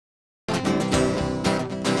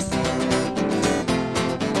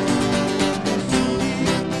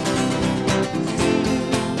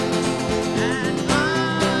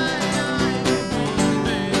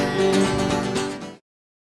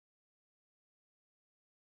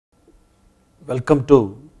Welcome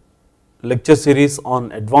to lecture series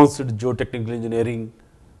on Advanced Geotechnical Engineering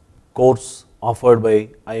course offered by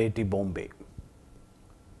IIT Bombay.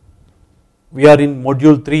 We are in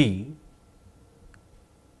Module 3,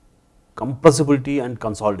 Compressibility and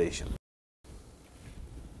Consolidation.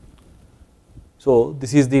 So,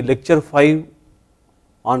 this is the lecture 5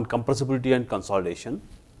 on compressibility and consolidation,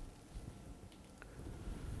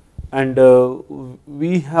 and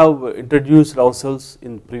we have introduced ourselves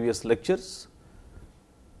in previous lectures.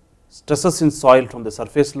 Stresses in soil from the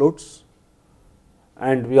surface loads,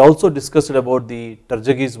 and we also discussed about the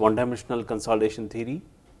Terjagi's one dimensional consolidation theory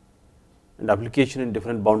and application in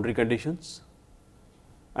different boundary conditions,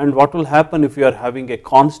 and what will happen if you are having a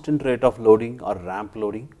constant rate of loading or ramp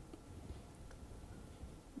loading.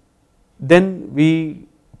 Then we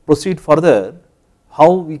proceed further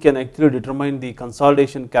how we can actually determine the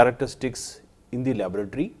consolidation characteristics in the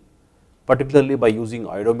laboratory, particularly by using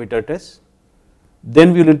iodometer test.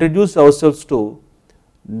 Then we will introduce ourselves to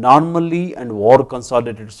normally and over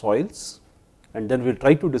consolidated soils, and then we will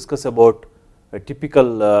try to discuss about a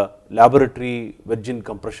typical laboratory virgin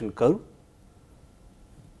compression curve.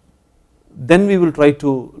 Then we will try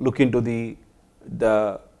to look into the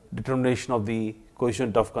determination of the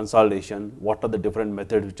coefficient of consolidation, what are the different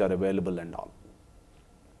methods which are available and all.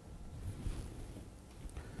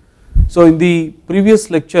 So, in the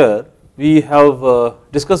previous lecture we have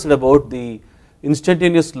discussed about the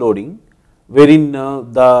instantaneous loading, wherein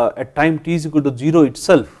at time t is equal to 0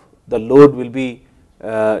 itself the load will be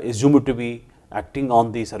assumed to be acting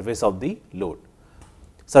on the surface of the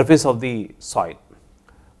surface of the soil,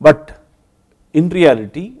 but in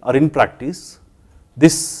reality or in practice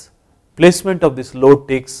this placement of this load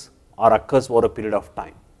takes or occurs over a period of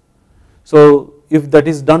time. So, if that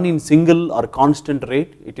is done in single or constant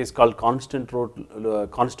rate, it is called constant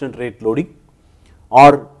rate loading,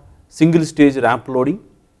 or single stage ramp loading,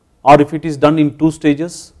 or if it is done in 2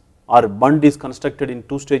 stages or bund is constructed in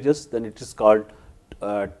 2 stages, then it is called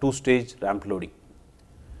 2 stage ramp loading.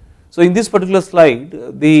 So, in this particular slide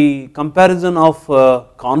the comparison of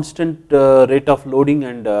constant rate of loading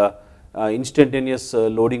and instantaneous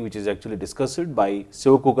loading, which is actually discussed by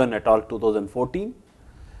Sivakugan et al. 2014,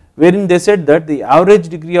 wherein they said that the average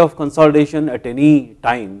degree of consolidation at any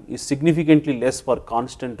time is significantly less for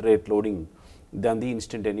constant rate loading than the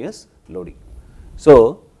instantaneous loading.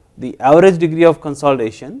 So, the average degree of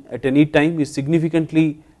consolidation at any time is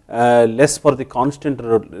significantly less for the constant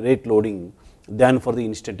rate loading than for the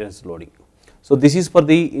instantaneous loading. So, this is for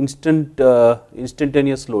the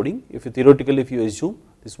instantaneous loading. If you theoretically if you assume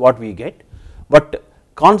this is what we get, but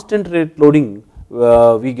constant rate loading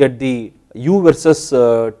we get the U versus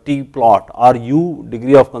T plot or U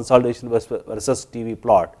degree of consolidation versus TV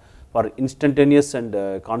plot for instantaneous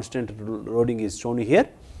and constant loading is shown here,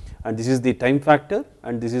 and this is the time factor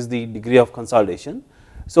and this is the degree of consolidation.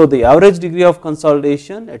 So, the average degree of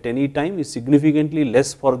consolidation at any time is significantly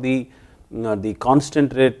less for the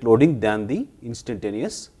constant rate loading than the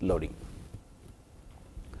instantaneous loading.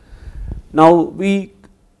 Now, we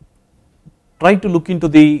try to look into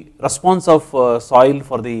the response of soil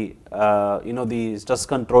for the the stress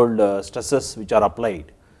controlled stresses which are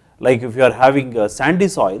applied. Like if you are having sandy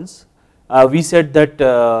soils, we said that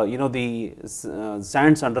the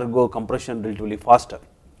sands undergo compression relatively faster.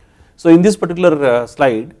 So, in this particular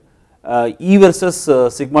slide E versus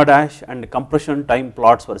sigma dash and compression time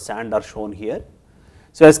plots for sand are shown here.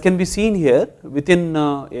 So, as can be seen here, within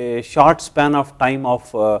a short span of time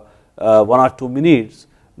of 1 or 2 minutes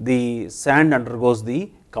the sand undergoes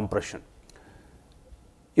the compression.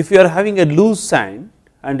 If you are having a loose sand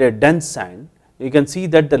and a dense sand, you can see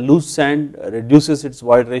that the loose sand reduces its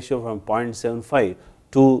void ratio from 0.75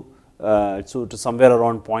 to somewhere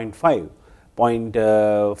around 0.5,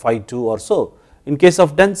 0.52 or so. In case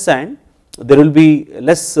of dense sand there will be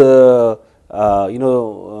less the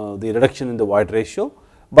reduction in the void ratio,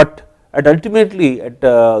 but ultimately at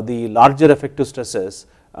the larger effective stresses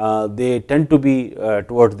they tend to be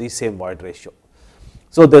towards the same void ratio.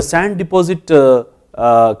 So, the sand deposit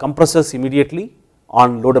compresses immediately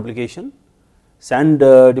on load application. Sand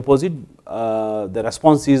deposit the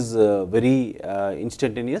response is very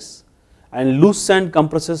instantaneous, and loose sand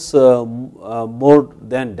compresses more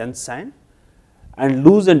than dense sand, and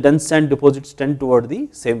loose and dense sand deposits tend toward the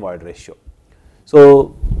same void ratio.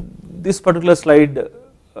 So, this particular slide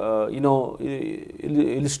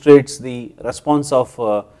illustrates the response of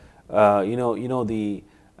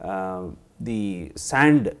the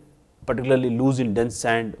sand, particularly loose and dense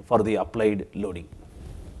sand for the applied loading.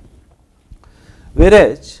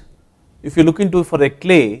 Whereas if you look into for a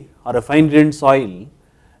clay or a fine grained soil,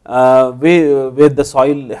 where the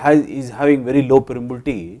soil is having very low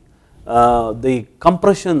permeability, the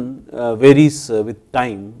compression varies with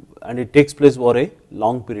time and it takes place over a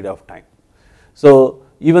long period of time. So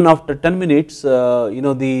even after 10 minutes,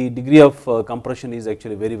 the degree of compression is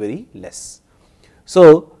actually very less.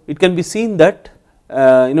 So it can be seen that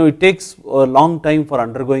it takes a long time for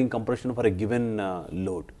undergoing compression for a given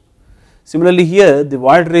load. Similarly here the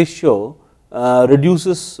void ratio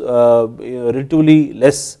reduces relatively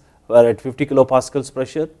less at 50 kilopascals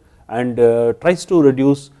pressure and tries to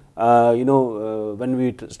reduce when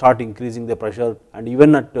we start increasing the pressure, and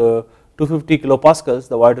even at 250 kilopascals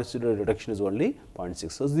the void ratio reduction is only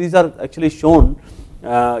 0.6. So these are actually shown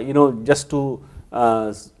just to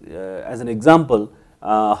as an example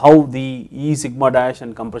how the E sigma dash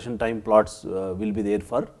and compression time plots will be there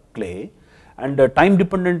for clay, and time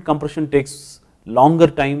dependent compression takes longer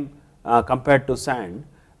time compared to sand,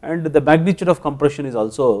 and the magnitude of compression is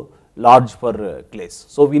also large for clays.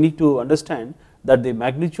 So we need to understand that the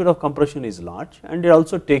magnitude of compression is large and it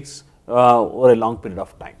also takes over a long period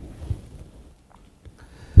of time.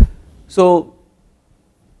 So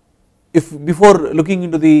if before looking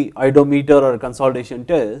into the iodometer or consolidation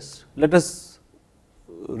test, let us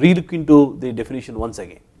re-look into the definition once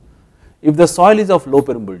again. If the soil is of low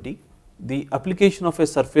permeability, the application of a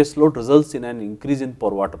surface load results in an increase in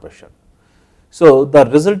pore water pressure. So the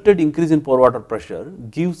resulted increase in pore water pressure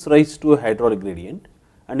gives rise to a hydraulic gradient,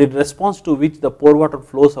 and in response to which the pore water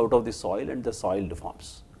flows out of the soil and the soil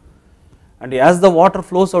deforms. And as the water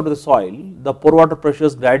flows out of the soil, the pore water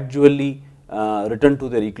pressures gradually return to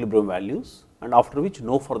their equilibrium values, and after which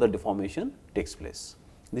no further deformation takes place.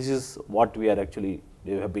 This is what we have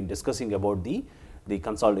been discussing about the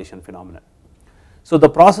consolidation phenomenon. So the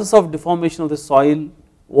process of deformation of the soil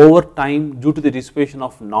over time due to the dissipation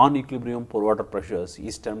of non-equilibrium pore water pressures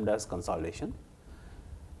is termed as consolidation,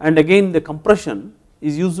 and again the compression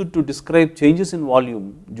is used to describe changes in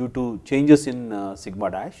volume due to changes in sigma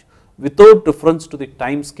dash without reference to the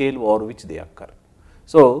time scale over which they occur.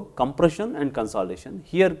 So compression and consolidation,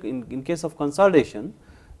 here in case of consolidation,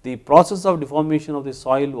 the process of deformation of the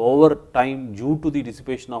soil over time due to the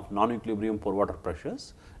dissipation of non-equilibrium pore water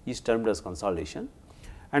pressures is termed as consolidation,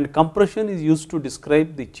 and compression is used to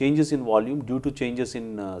describe the changes in volume due to changes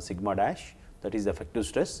in sigma dash, that is effective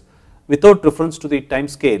stress, without reference to the time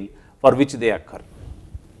scale for which they occur.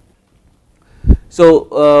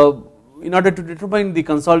 So in order to determine the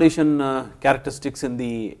consolidation characteristics in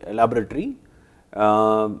the laboratory,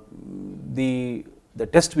 the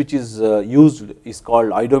test which is used is called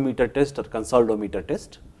iodometer test or consolidometer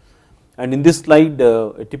test, and in this slide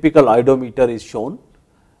a typical iodometer is shown,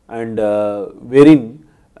 and wherein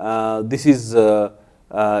this is the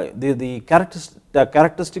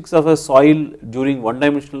characteristics of a soil during one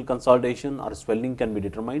dimensional consolidation or swelling can be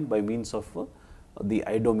determined by means of the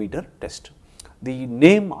iodometer test. The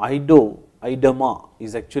name idoma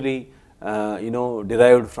is actually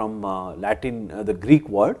derived from Latin, the Greek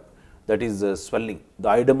word, that is swelling. The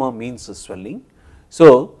idoma means swelling.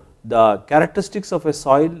 So the characteristics of a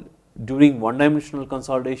soil during one dimensional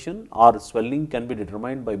consolidation or swelling can be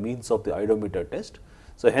determined by means of the iodometer test.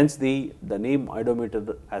 So hence the name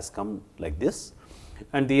iodometer has come like this,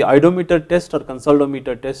 and the iodometer test or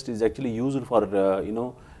consolidometer test is actually used for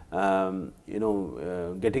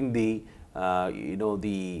getting the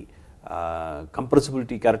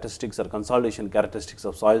compressibility characteristics or consolidation characteristics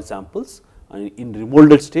of soil samples in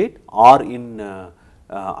remolded state or in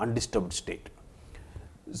undisturbed state.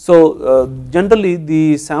 So generally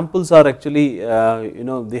the samples are actually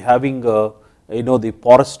they having the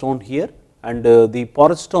porous stone here, and the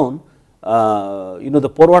porous stone the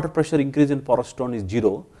pore water pressure increase in porous stone is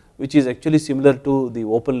 0, which is actually similar to the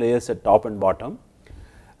open layers at top and bottom,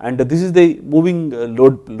 and this is the moving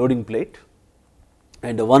loading plate.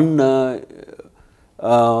 And one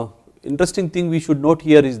interesting thing we should note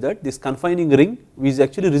here is that this confining ring is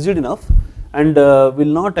actually rigid enough and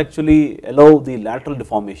will not actually allow the lateral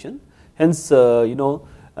deformation. Hence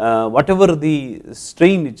whatever the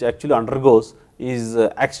strain which actually undergoes is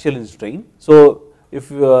axial in strain. So if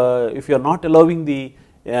you are not allowing the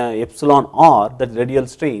epsilon r, that radial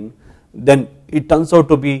strain, then it turns out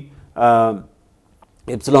to be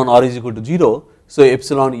epsilon r is equal to 0. So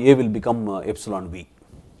epsilon a will become epsilon v,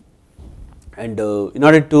 and in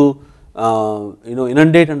order to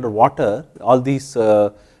inundate under water, all these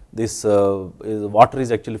this water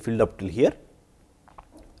is actually filled up till here,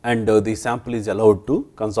 and the sample is allowed to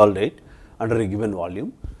consolidate under a given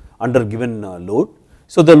volume, under given load.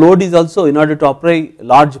 So the load is also, in order to apply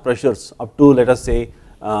large pressures up to, let us say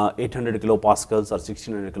 800 kilopascals or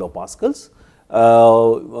 1600 kilopascals,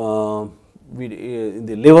 in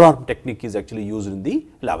the lever arm technique is actually used in the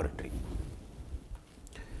laboratory.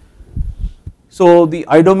 So, the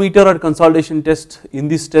iodometer or consolidation test, in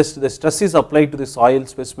this test the stress is applied to the soil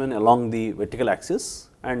specimen along the vertical axis,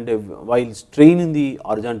 and while strain in the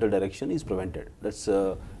horizontal direction is prevented. That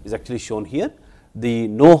is actually shown here, the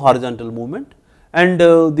no horizontal movement, and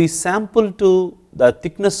the sample to the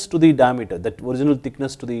thickness to the diameter, that original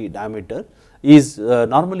thickness to the diameter is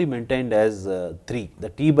normally maintained as 3. The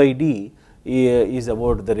T by D is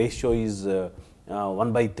about, the ratio is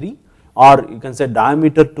 1 by 3, or you can say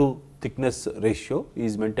diameter to thickness ratio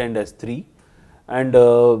is maintained as 3, and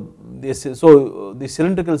so the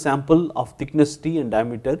cylindrical sample of thickness T and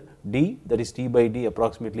diameter D, that is T by D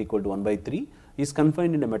approximately equal to 1 by 3, is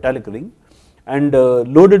confined in a metallic ring and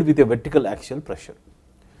loaded with a vertical axial pressure.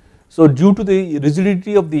 So, due to the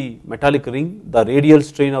rigidity of the metallic ring, the radial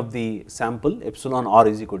strain of the sample epsilon r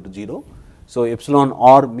is equal to 0. So, epsilon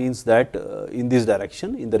r means that in this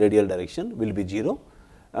direction, in the radial direction will be 0.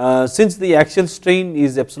 Since the axial strain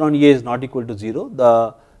is epsilon A is not equal to 0,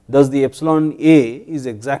 thus the epsilon A is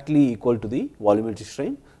exactly equal to the volumetric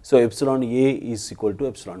strain. So, epsilon A is equal to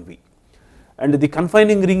epsilon V, and the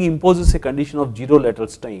confining ring imposes a condition of 0 lateral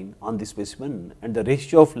strain on the specimen, and the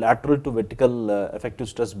ratio of lateral to vertical effective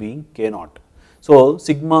stress being K naught. So,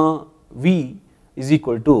 sigma V is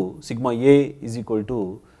equal to, sigma A is equal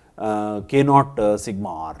to K naught sigma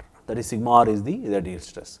R, that is sigma R is the radial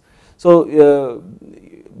stress. So,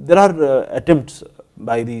 there are attempts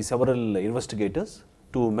by the several investigators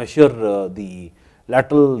to measure the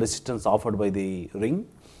lateral resistance offered by the ring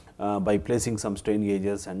by placing some strain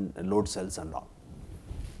gauges and load cells and all.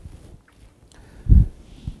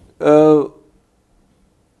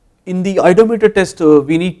 In the iodometer test,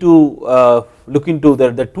 we need to look into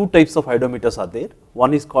the two types of iodometers are there.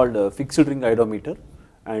 One is called fixed ring iodometer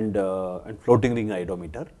and floating ring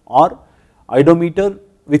iodometer, or iodometer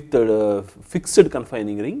with fixed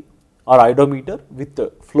confining ring, or iodometer with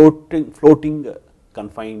floating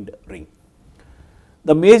confined ring.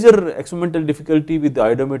 The major experimental difficulty with the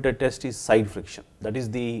iodometer test is side friction, that is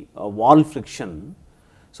the wall friction.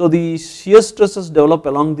 So, the shear stresses develop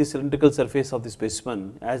along the cylindrical surface of the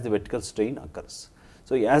specimen as the vertical strain occurs.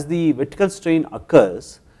 So, as the vertical strain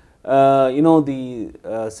occurs,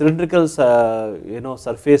 the cylindrical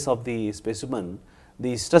surface of the specimen,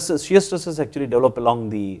 the stresses, shear stresses actually develop along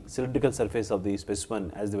the cylindrical surface of the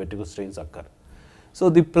specimen as the vertical strains occur. So,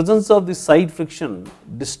 the presence of the side friction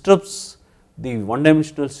disturbs the one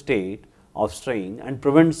dimensional state of strain and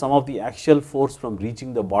prevents some of the axial force from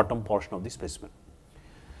reaching the bottom portion of the specimen.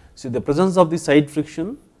 So, the presence of the side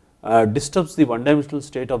friction disturbs the one dimensional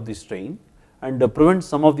state of the strain and prevents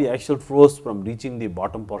some of the axial force from reaching the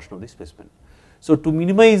bottom portion of the specimen. So, to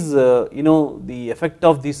minimize the effect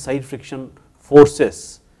of the side friction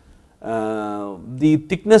forces, the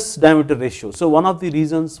thickness diameter ratio. So, one of the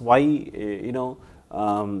reasons why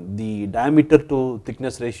the diameter to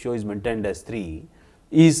thickness ratio is maintained as 3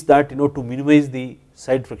 is that to minimize the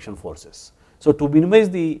side friction forces. So, to minimize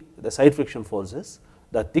the side friction forces,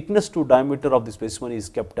 the thickness to diameter of the specimen is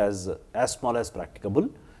kept as small as practicable.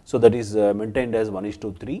 So, that is maintained as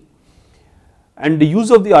 1:3, and the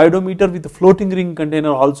use of the iodometer with the floating ring container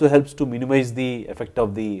also helps to minimize the effect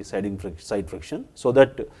of the side friction, so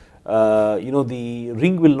that the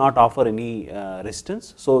ring will not offer any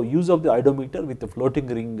resistance. So, use of the iodometer with the floating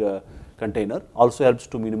ring container also helps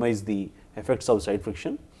to minimize the effects of side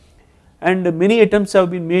friction, and many attempts have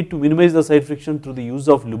been made to minimize the side friction through the use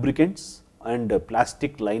of lubricants and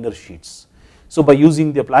plastic liner sheets. So, by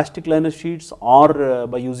using the plastic liner sheets or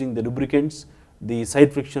by using the lubricants, the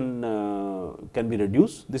side friction can be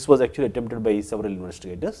reduced. This was actually attempted by several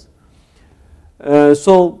investigators.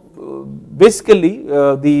 So, basically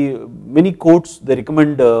the many courts they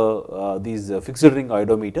recommend these fixed ring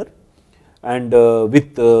iodometer, and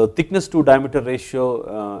with thickness to diameter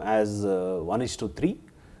ratio as 1:3.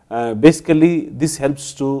 Basically this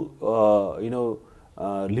helps to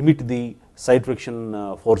limit the side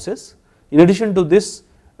friction forces. In addition to this,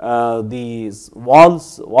 the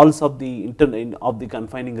walls of the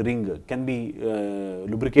confining ring can be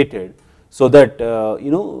lubricated, so that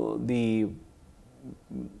the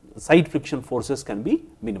side friction forces can be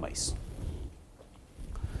minimized.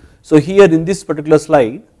 So, here in this particular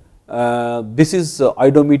slide, this is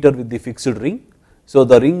iodometer with the fixed ring. So,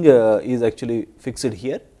 the ring is actually fixed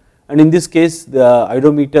here, and in this case the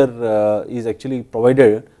iodometer is actually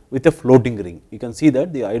provided with a floating ring. You can see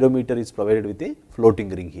that the iodometer is provided with a floating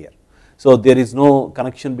ring here. So, there is no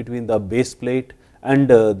connection between the base plate and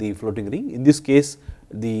the floating ring. In this case,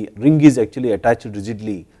 the ring is actually attached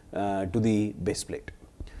rigidly to the base plate.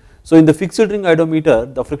 So, in the fixed ring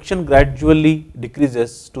iodometer, the friction gradually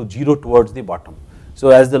decreases to 0 towards the bottom. So,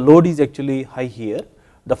 as the load is actually high here,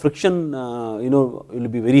 the friction will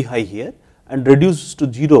be very high here and reduces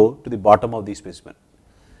to 0 to the bottom of the specimen.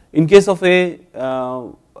 In case of a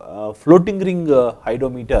floating ring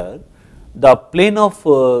iodometer, the plane of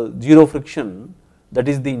 0 friction, that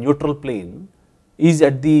is the neutral plane, is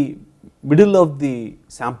at the middle of the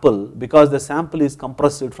sample because the sample is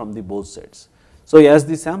compressed from the both sides. So, as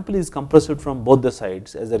the sample is compressed from both the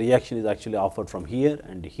sides, as the reaction is actually offered from here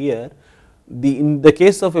and here, in the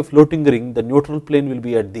case of a floating ring, the neutral plane will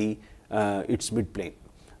be at the its mid plane.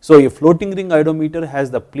 So, a floating ring iodometer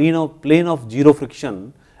has the plane of 0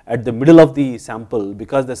 friction at the middle of the sample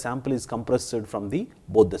because the sample is compressed from the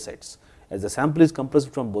both the sides. As the sample is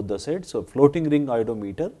compressed from both the sides, so floating ring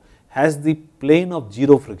iodometer has the plane of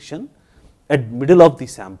 0 friction at middle of the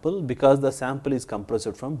sample because the sample is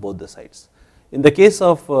compressed from both the sides. In the case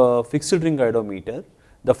of fixed ring iodometer,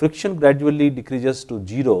 the friction gradually decreases to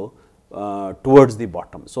 0 towards the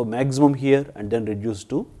bottom. So, maximum here and then reduced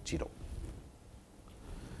to 0.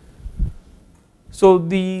 So,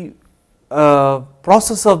 the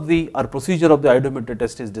process of the or procedure of the iodometer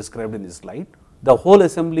test is described in this slide. The whole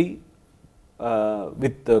assembly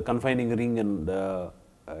with confining ring and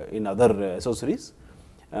in other accessories,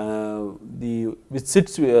 which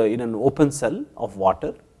sits in an open cell of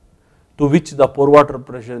water to which the pore water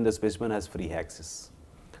pressure in the specimen has free access.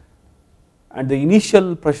 And the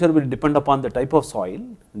initial pressure will depend upon the type of soil,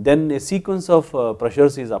 then a sequence of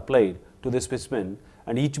pressures is applied to the specimen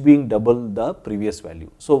and each being double the previous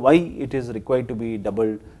value. So, why it is required to be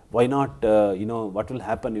doubled? Why not what will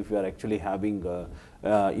happen if you are actually having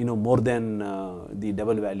more than the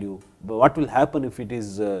double value? But what will happen if it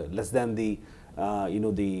is less than the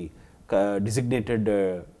designated,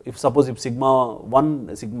 if suppose if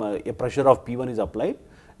a pressure of P1 is applied,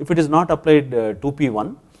 if it is not applied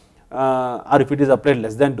 2P1 or if it is applied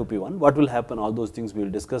less than 2P1, what will happen? All those things we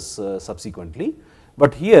will discuss subsequently.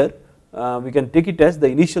 But here we can take it as the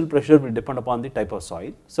initial pressure will depend upon the type of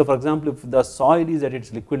soil. So, for example, if the soil is at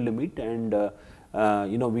its liquid limit and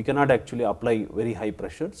we cannot actually apply very high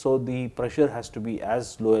pressure, so the pressure has to be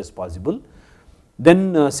as low as possible.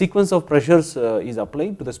 Then sequence of pressures is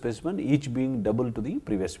applied to the specimen, each being double to the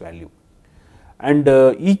previous value, and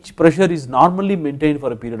each pressure is normally maintained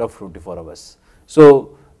for a period of 24 hours.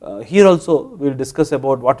 So, here also we will discuss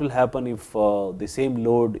about what will happen if the same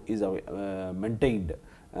load is maintained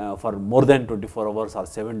for more than 24 hours or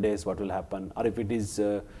 7 days, what will happen, or if it is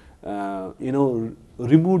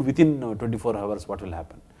removed within 24 hours, what will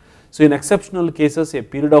happen. So, in exceptional cases, a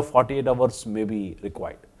period of 48 hours may be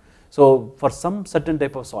required. So, for some certain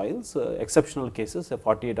type of soils, exceptional cases,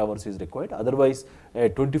 48 hours is required, otherwise a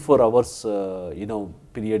 24 hours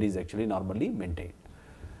period is actually normally maintained.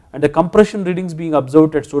 And the compression readings being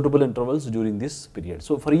observed at suitable intervals during this period.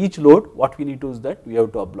 So, for each load, what we need to is that we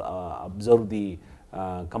have to observe the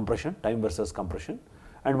compression, time versus compression,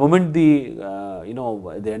 and moment the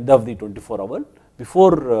at the end of the 24 hour,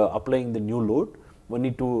 before applying the new load, one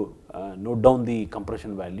need to note down the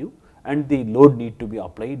compression value and the load need to be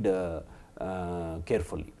applied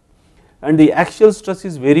carefully. And the axial stress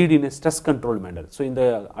is varied in a stress controlled manner. So, in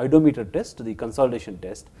the iodometer test, the consolidation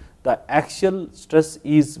test, the axial stress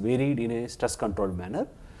is varied in a stress controlled manner.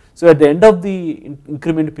 So, at the end of the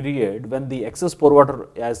increment period, when the excess pore water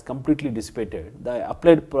has completely dissipated, the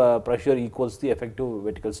applied pressure equals the effective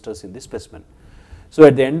vertical stress in the specimen. So,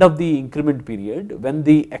 at the end of the increment period, when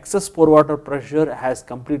the excess pore water pressure has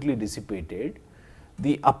completely dissipated,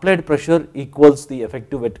 the applied pressure equals the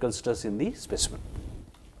effective vertical stress in the specimen.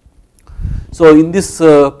 So, in this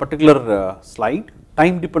particular slide,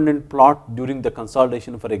 time dependent plot during the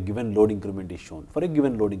consolidation for a given load increment is shown. For a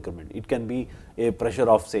given load increment, it can be a pressure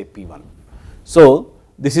of say P1. So,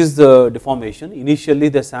 this is the deformation. Initially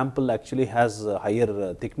the sample actually has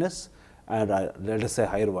higher thickness and let us say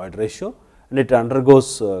higher void ratio, and it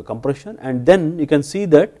undergoes compression, and then you can see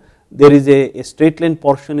that there is a straight line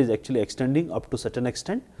portion is actually extending up to certain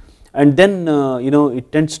extent, and then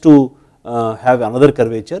it tends to have another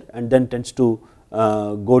curvature and then tends to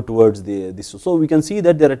go towards this. So, we can see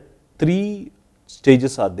that there are 3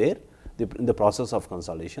 stages are there in the process of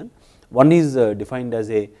consolidation. One is defined as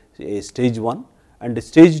a stage 1, and the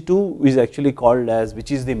stage 2 is actually called as,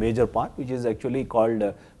 which is the major part, which is actually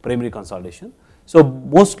called primary consolidation. So,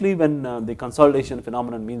 mostly when the consolidation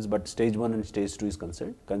phenomenon means, but stage 1 and stage 2 is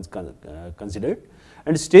considered,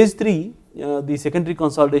 and stage 3 the secondary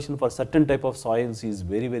consolidation for certain type of soils is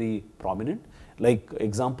very prominent, like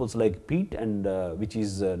examples like peat and which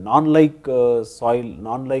is non-like soil.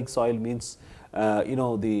 Non-like soil means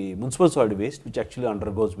the municipal solid waste, which actually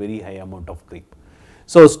undergoes very high amount of creep.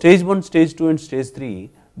 So stage 1, stage 2 and stage 3,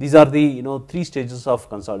 these are the 3 stages of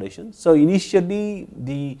consolidation. So initially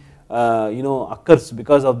the occurs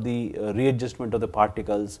because of the readjustment of the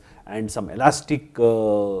particles and some elastic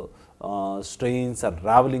strains or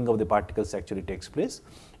raveling of the particles actually takes place.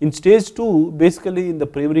 In stage 2, basically in the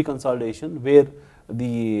primary consolidation, where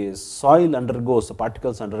the soil undergoes, the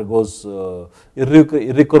particles undergoes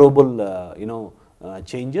irrecoverable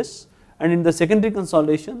changes, and in the secondary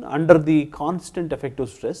consolidation, under the constant effective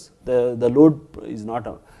stress, the load is not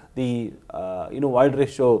the void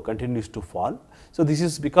ratio continues to fall. So this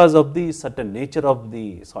is because of the certain nature of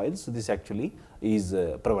the soils. This actually is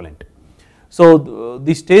prevalent. So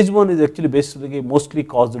the stage 1 is actually basically mostly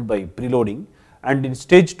caused by preloading, and in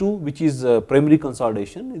stage 2, which is primary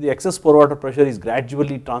consolidation, the excess pore water pressure is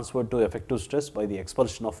gradually transferred to effective stress by the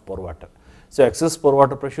expulsion of pore water. So excess pore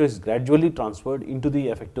water pressure is gradually transferred into the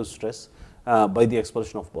effective stress by the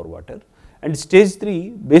expulsion of pore water. And stage 3,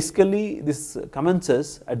 basically this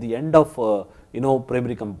commences at the end of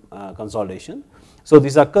primary consolidation. So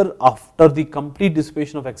this occurs after the complete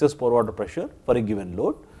dissipation of excess pore water pressure for a given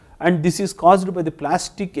load, and this is caused by the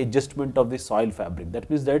plastic adjustment of the soil fabric. That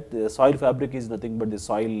means that the soil fabric is nothing but the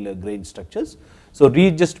soil grain structures. So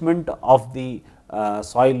readjustment of the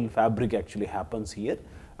soil fabric actually happens here,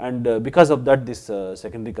 and because of that this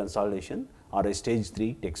secondary consolidation or a stage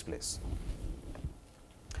 3 takes place.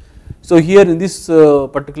 So here in this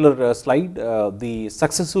particular slide, the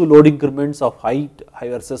successive load increments of height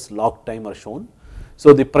versus log time are shown.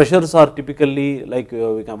 So the pressures are typically like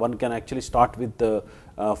one can actually start with 5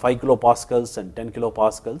 kilopascals and 10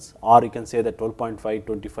 kilopascals, or you can say that 12.5,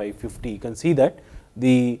 25, 50. You can see that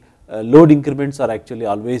the load increments are actually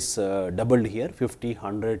always doubled here: 50,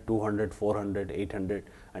 100, 200, 400, 800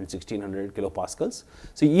 and 1600 kilopascals.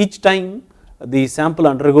 So each time the sample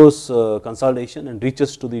undergoes consolidation and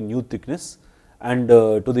reaches to the new thickness and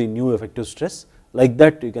to the new effective stress. Like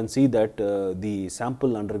that, you can see that the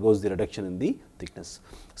sample undergoes the reduction in the thickness.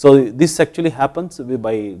 So this actually happens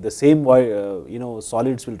by the same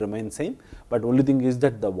solids will remain same, but only thing is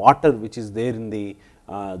that the water which is there in the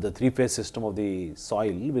 3-phase system of the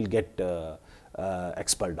soil will get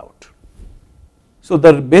expelled out. So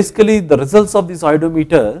basically the results of this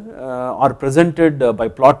iodometer are presented by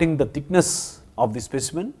plotting the thickness of the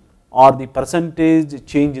specimen or the percentage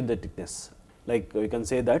change in the thickness. Like we can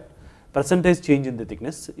say that percentage change in the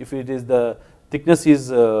thickness, if it is the thickness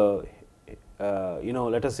is let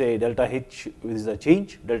us say delta H is the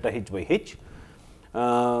change, delta H by H,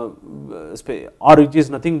 or which is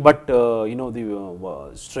nothing but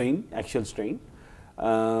the strain, axial strain,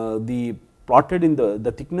 the plotted in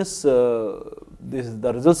the thickness,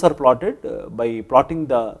 the results are plotted by plotting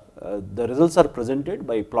the results are presented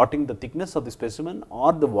by plotting the thickness of the specimen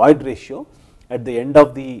or the void ratio at the end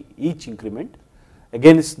of the each increment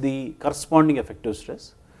against the corresponding effective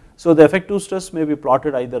stress. So the effective stress may be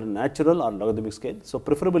plotted either natural or logarithmic scale. So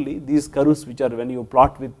preferably these curves which are when you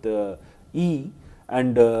plot with E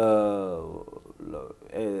and the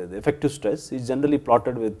effective stress is generally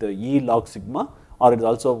plotted with E log sigma, or it is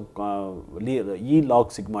also E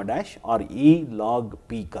log sigma dash or E log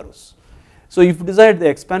P curves. So if desired, the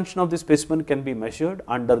expansion of the specimen can be measured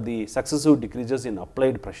under the successive decreases in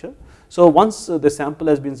applied pressure. So once the sample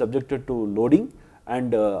has been subjected to loading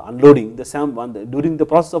and unloading, during the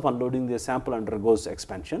process of unloading the sample undergoes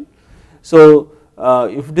expansion. So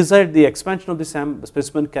if desired, the expansion of the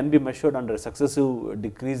specimen can be measured under successive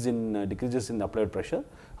decreases in applied pressure.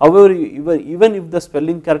 However, even if the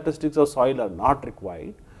swelling characteristics of soil are not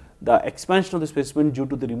required, the expansion of the specimen due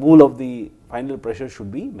to the removal of the final pressure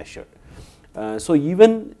should be measured. So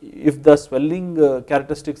even if the swelling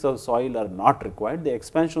characteristics of soil are not required, the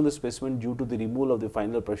expansion of the specimen due to the removal of the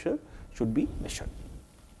final pressure should be measured.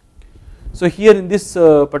 So here in this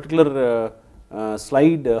particular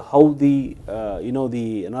slide, how the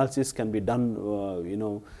the analysis can be done.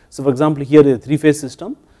 So for example, here is a 3-phase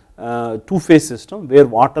system, 2-phase system where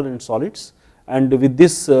water and solids, and with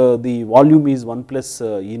this the volume is 1 plus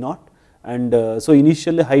E naught, and so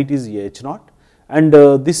initially height is H naught, and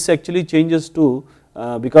this actually changes to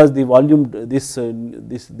because the volume this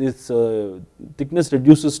thickness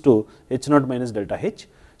reduces to H naught minus delta H.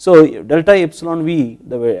 So delta epsilon V,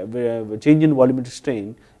 the change in volumetric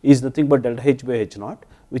strain, is nothing but delta H by H naught,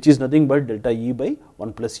 which is nothing but delta E by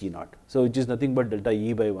 1 plus E naught. So which is nothing but delta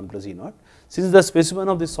E by 1 plus E naught. Since the specimen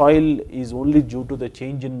of the soil is only due to the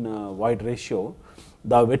change in void ratio,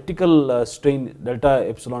 the vertical strain delta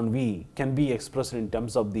epsilon V can be expressed in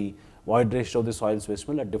terms of the void ratio of the soil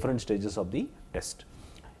specimen at different stages of the test.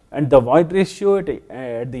 and the void ratio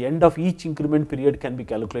at the end of each increment period can be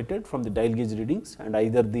calculated from the dial gauge readings and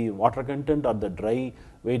either the water content or the dry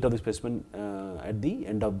weight of the specimen at the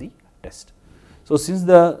end of the test. So, since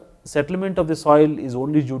the settlement of the soil is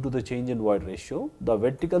only due to the change in void ratio, the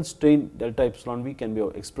vertical strain delta epsilon v can be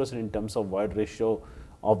expressed in terms of void ratio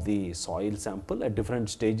of the soil sample at different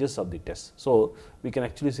stages of the test. So, we can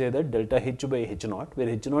actually say that delta H by H naught, where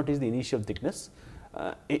H naught is the initial thickness,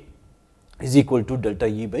 is equal to delta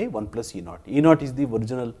E by 1 plus E naught. E naught is the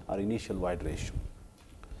original or initial void ratio.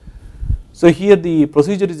 So, here the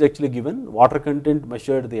procedure is actually given: water content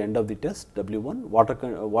measured at the end of the test W1,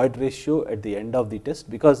 void ratio at the end of the test,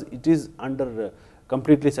 because it is under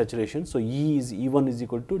completely saturation. So, E1 is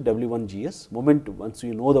equal to W1 GS. Moment, once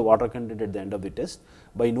you know the water content at the end of the test,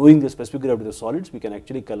 by knowing the specific gravity of the solids, we can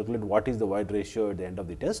actually calculate what is the void ratio at the end of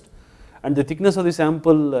the test. And the thickness of the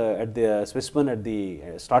sample at the specimen at the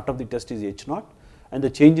start of the test is H naught, and the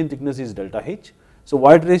change in thickness is delta H. So,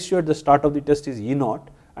 void ratio at the start of the test is E naught,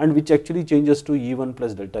 and which actually changes to E1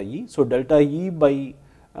 plus delta E. So, delta E by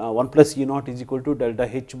 1 plus E naught is equal to delta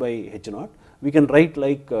H by H naught. We can write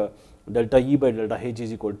like delta E by delta H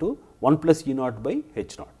is equal to 1 plus E naught by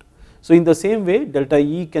H naught. So, in the same way, delta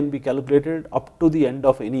E can be calculated up to the end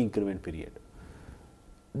of any increment period.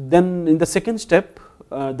 Then in the second step,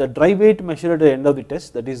 the dry weight measured at the end of the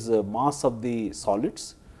test, that is mass of the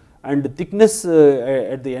solids, and the thickness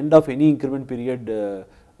at the end of any increment period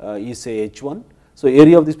is say H1. So,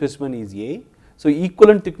 area of the specimen is A. So,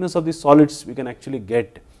 equivalent thickness of the solids we can actually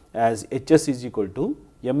get as Hs is equal to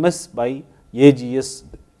Ms by Ags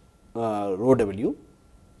rho W.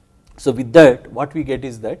 So, with that what we get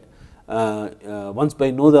is that once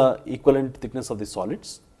by know the equivalent thickness of the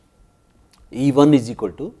solids, E1 is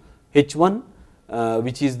equal to H1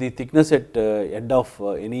 which is the thickness at end of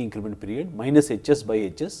any increment period minus Hs by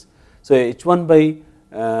Hs. So, H1 by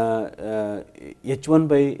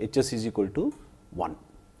Hs is equal to 1,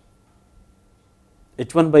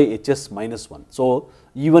 H1 by Hs minus 1. So,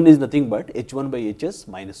 E1 is nothing but H1 by Hs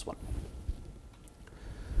minus 1.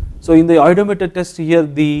 So, in the iodometer test here,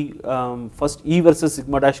 the first E versus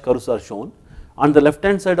sigma dash curves are shown. On the left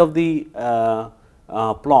hand side of the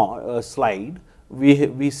slide,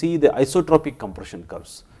 we see the isotropic compression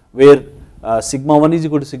curves, where sigma 1 is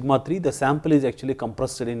equal to sigma 3, the sample is actually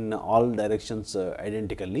compressed in all directions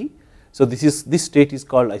identically. So, this state is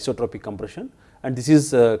called isotropic compression, and this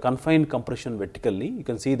is confined compression vertically. You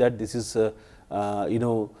can see that this is the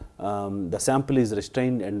sample is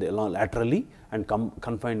restrained and laterally and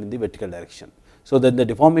confined in the vertical direction. So, then the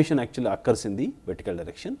deformation actually occurs in the vertical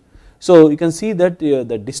direction. So, you can see that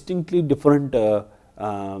the distinctly different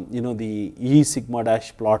the E sigma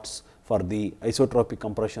dash plots for the isotropic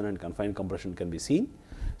compression and confined compression can be seen.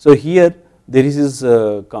 So, here there is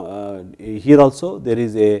here also there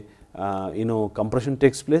is a compression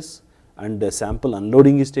takes place, and the sample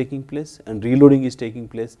unloading is taking place and reloading is taking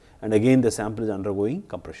place, and again the sample is undergoing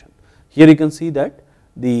compression. Here you can see that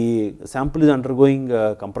the sample is undergoing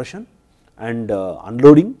compression and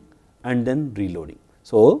unloading and then reloading.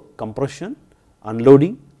 So, compression,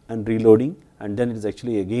 unloading and reloading, and then it is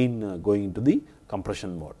actually again going into the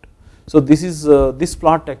compression mode. So, this is this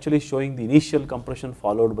plot actually showing the initial compression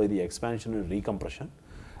followed by the expansion and recompression,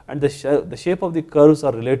 and the shape of the curves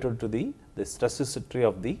are related to the stress history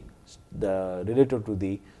of the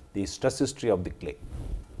stress history of the clay.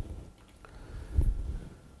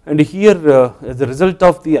 And here as a result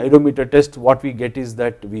of the iodometer test, what we get is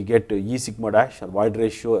that we get E sigma dash or void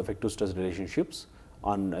ratio effective stress relationships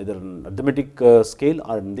on either an arithmetic scale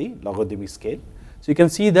or in the logarithmic scale. So, you can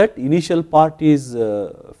see that initial part is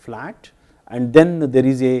flat, and then there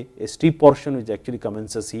is a steep portion which actually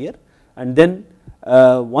commences here, and then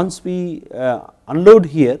once we unload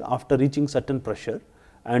here after reaching certain pressure,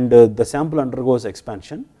 and the sample undergoes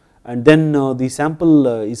expansion, and then the sample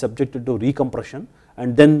is subjected to recompression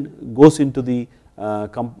and then goes into the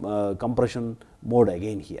compression mode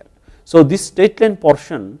again here. So, this straight line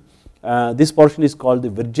portion, this portion is called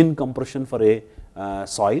the virgin compression for a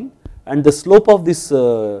soil, and the slope of this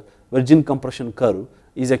virgin compression curve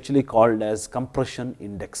is actually called as compression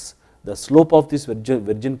index. The slope of this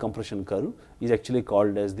virgin compression curve is actually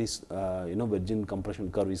called as this virgin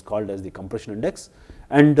compression curve is called as the compression index,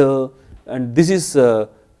 and this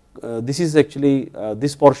is actually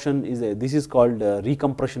this portion is this is called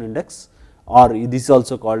recompression index, or this is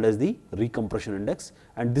also called as the recompression index,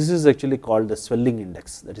 and this is actually called the swelling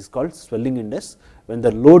index, that is called swelling index when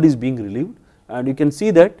the load is being relieved. And you can see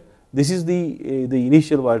that this is the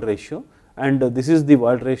initial void ratio, and this is the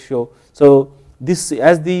void ratio. So, this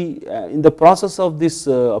as the in the process of this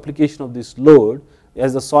application of this load,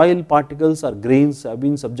 as the soil particles or grains have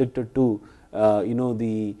been subjected to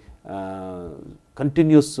the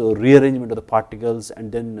continuous rearrangement of the particles,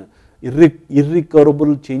 and then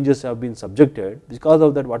irrecoverable changes have been subjected. Because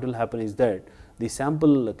of that, what will happen is that the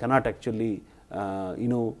sample cannot actually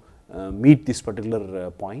meet this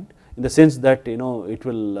particular point, in the sense that it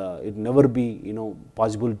will it never be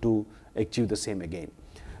possible to achieve the same again.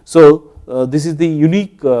 So this is the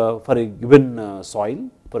unique for a given soil,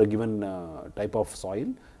 for a given type of soil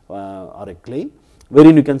or a clay,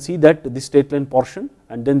 wherein you can see that this straight line portion,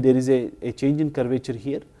 and then there is a change in curvature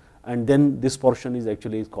here, and then this portion is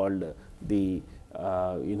actually called the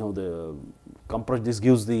the compression. This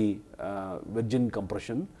gives the virgin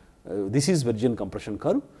compression. This is virgin compression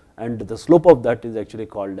curve, and the slope of that is actually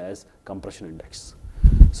called as compression index.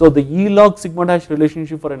 So the E log sigma dash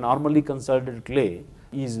relationship for a normally consolidated clay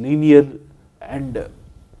is linear, and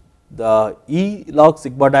the E log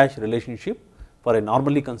sigma dash relationship for a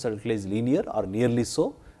normally consolidated clay is linear or nearly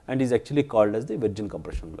so, and is actually called as the virgin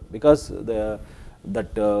compression, because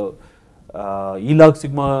that E log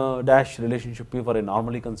sigma dash relationship for a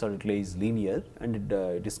normally consolidated clay is linear, and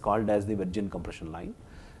it is called as the virgin compression line.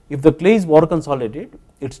 If the clay is more consolidated,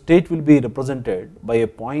 its state will be represented by a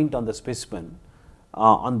point on the specimen,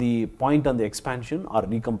 on the point on the expansion or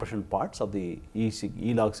recompression parts of the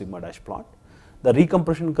E log sigma dash plot. The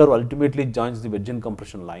recompression curve ultimately joins the virgin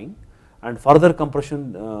compression line, and further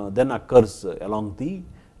compression then occurs along the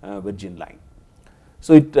virgin line.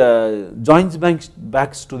 So it joins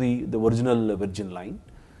back to the original virgin line,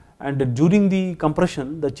 and during the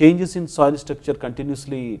compression the changes in soil structure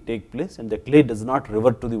continuously take place, and the clay does not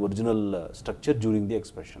revert to the original structure during the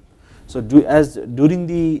expression. So during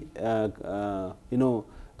the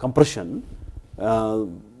compression,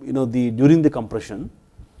 during the compression,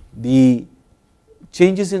 the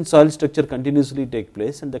changes in soil structure continuously take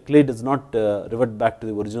place, and the clay does not revert back to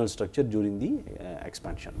the original structure during the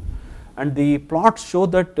expansion. And the plots show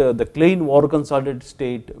that the clay in over consolidated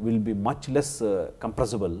state will be much less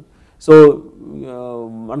compressible. So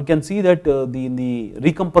one can see that in the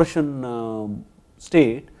recompression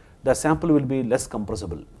state, the sample will be less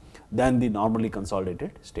compressible than the normally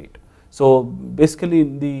consolidated state. So basically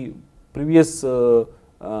in the previous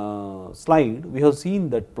slide, we have seen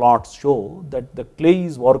that plots show that the clay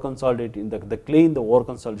is over consolidated, the clay in the over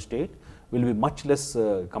consolidated state will be much less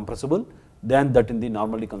compressible than that in the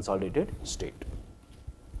normally consolidated state.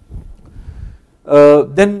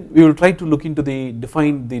 Then we will try to look into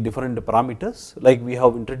define the different parameters, like we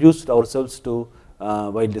have introduced ourselves to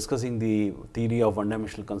while discussing the theory of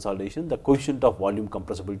one-dimensional consolidation, the coefficient of volume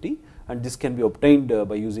compressibility, and this can be obtained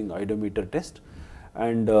by using iodometer test.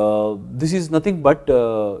 And this is nothing but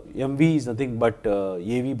MV is nothing but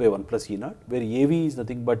AV by 1 plus E naught, where AV is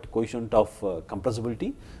nothing but coefficient of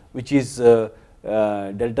compressibility, which is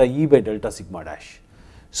delta E by delta sigma dash.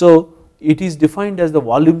 So it is defined as the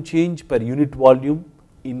volume change per unit volume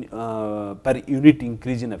in per unit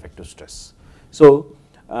increase in effective stress. So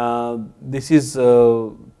this is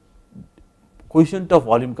coefficient of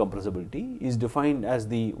volume compressibility is defined as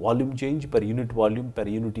the volume change per unit volume per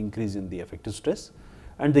unit increase in the effective stress,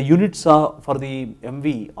 and the units are for the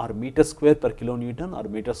MV are meter square per kilonewton or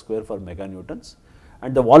meter square for meganewtons,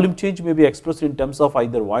 and the volume change may be expressed in terms of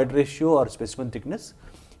either void ratio or specimen thickness.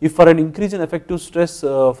 If for an increase in effective stress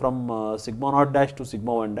from sigma naught dash to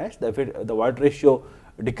sigma 1 dash, the void ratio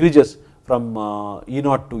decreases from E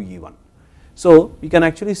naught to E1. So we can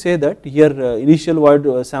actually say that here initial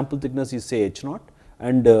void sample thickness is say H naught,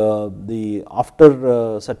 and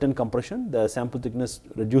after certain compression the sample thickness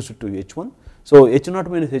reduced to H1. So H naught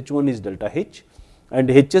minus H1 is delta H, and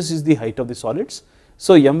Hs is the height of the solids.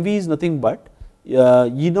 So MV is nothing but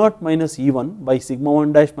E naught minus E1 by sigma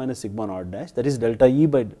 1 dash minus sigma naught dash, that is delta E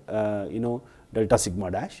by delta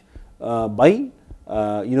sigma dash by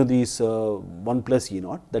these 1 plus E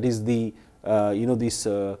naught, that is the this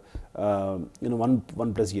 1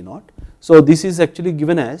 plus E naught. So this is actually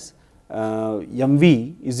given as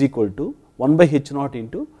MV is equal to 1 by H naught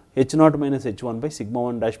into H naught minus H1 by sigma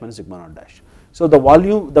 1 dash minus sigma naught dash. So the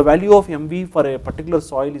value of MV for a particular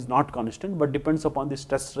soil is not constant, but depends upon the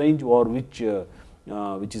stress range over which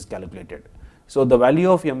is calculated. So the value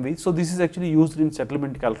of MV, so this is actually used in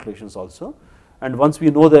settlement calculations also, and once we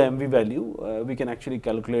know the MV value, we can actually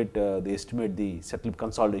calculate estimate the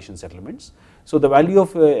consolidation settlements. So the value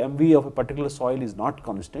of MV of a particular soil is not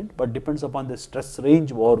constant, but depends upon the stress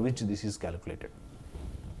range over which this is calculated.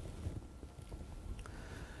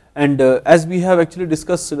 And as we have actually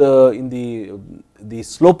discussed in the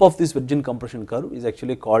slope of this virgin compression curve is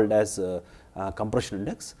actually called as compression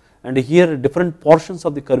index, and here different portions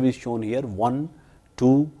of the curve is shown here 1,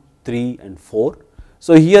 2, 3 and 4,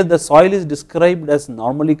 So here the soil is described as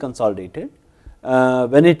normally consolidated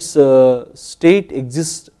when its state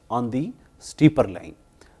exists on the steeper line.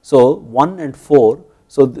 So 1 and 4,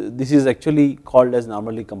 so this is actually called as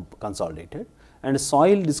normally consolidated, and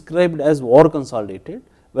soil described as over consolidated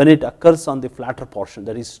when it occurs on the flatter portion,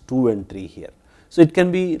 that is 2 and 3 here. So it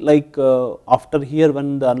can be like after here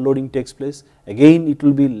when the unloading takes place, again it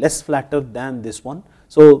will be less flatter than this one.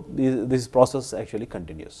 So this process actually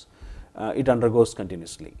continues, it undergoes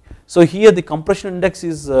continuously. So here the compression index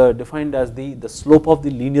is defined as the slope of the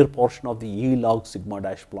linear portion of the E log sigma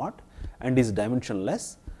dash plot and is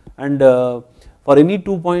dimensionless, and for any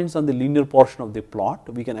 2 points on the linear portion of the plot,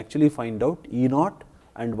 we can actually find out E naught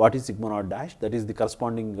and what is sigma naught dash, that is the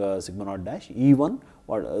corresponding sigma naught dash, E1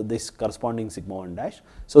 what this corresponding sigma 1 dash.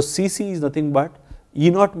 So Cc is nothing but E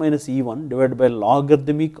naught minus E1 divided by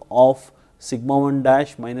logarithmic of sigma 1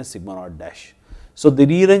 dash minus sigma naught dash. So the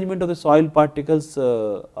rearrangement of the soil particles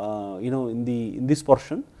in this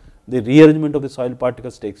portion, the rearrangement of the soil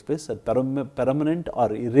particles takes place, permanent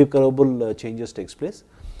or irrecoverable changes takes place,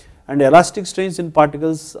 and elastic strains in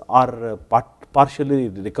particles are partially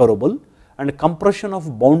recoverable, and compression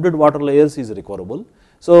of bounded water layers is recoverable.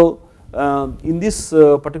 So in this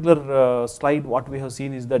particular slide, what we have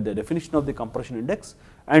seen is that the definition of the compression index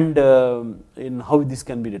and in how this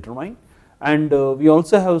can be determined, and we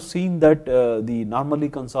also have seen that the normally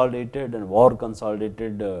consolidated and over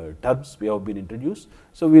consolidated terms we have been introduced.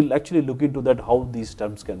 So we will actually look into that, how these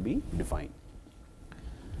terms can be defined.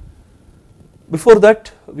 Before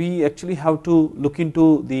that, we actually have to look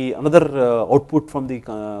into the another output from the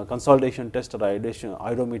consolidation test or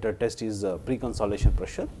iodometer test is pre-consolidation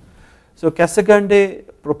pressure. So Casagrande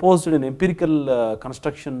proposed an empirical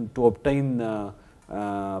construction to obtain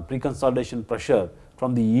pre-consolidation pressure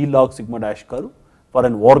from the E log sigma dash curve for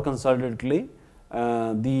an over consolidated clay.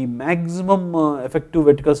 The maximum effective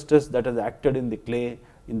vertical stress that has acted in the clay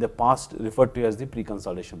in the past referred to as the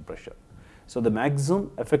pre-consolidation pressure. So the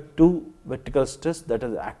maximum effective vertical stress that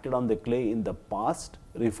has acted on the clay in the past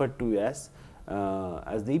referred to as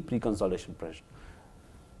the pre-consolidation pressure.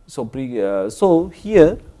 So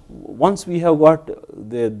here once we have got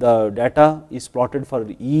the data is plotted for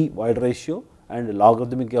E void ratio and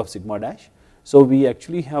logarithmic of sigma dash. So we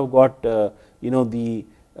actually have got the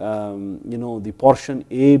portion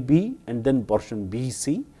AB and then portion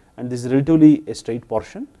BC, and this is relatively a straight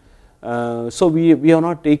portion. So we have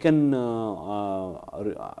not taken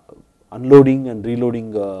unloading and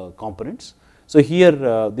reloading components. So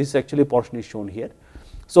here this actually portion is shown here.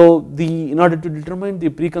 So in order to determine the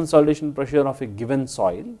pre-consolidation pressure of a given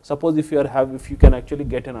soil, suppose if you can actually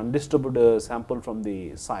get an undisturbed sample from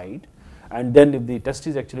the site, and then if the test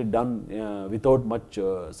is actually done without much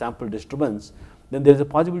sample disturbance, then there is a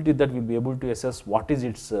possibility that we will be able to assess what is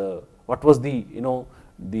its what was the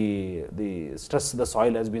the stress the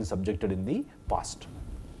soil has been subjected in the past.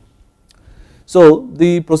 So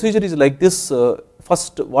the procedure is like this.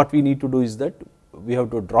 First what we need to do is that we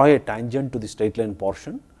have to draw a tangent to the straight line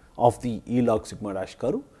portion of the E log sigma dash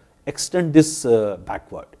curve, extend this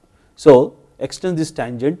backward. So extend this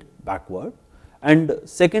tangent backward, and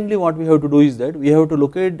secondly what we have to do is that we have to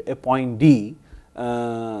locate a point D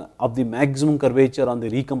of the maximum curvature on the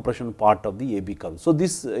recompression part of the AB curve. So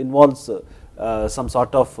this involves some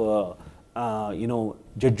sort of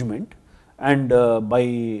judgment, and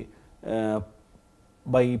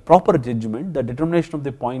by proper judgment the determination of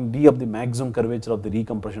the point D of the maximum curvature of the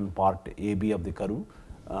recompression part AB of the curve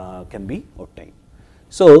can be obtained.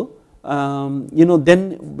 So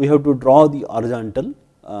then we have to draw the horizontal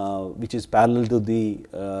which is parallel to the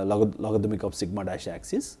logarithmic of sigma dash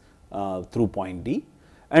axis through point D,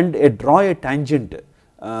 and draw a tangent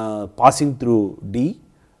passing through D.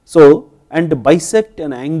 So and bisect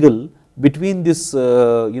an angle between this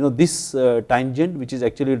this tangent which is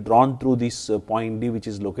actually drawn through this point D, which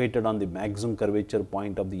is located on the maximum curvature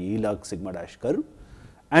point of the E log sigma dash curve,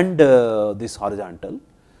 and this horizontal,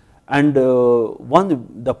 and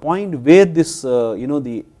the point where this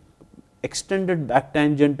the extended back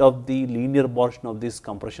tangent of the linear portion of this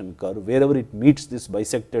compression curve, wherever it meets this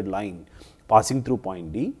bisected line passing through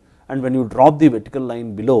point D, and when you drop the vertical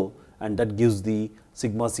line below, and that gives the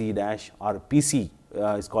sigma C dash or PC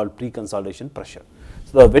is called pre-consolidation pressure.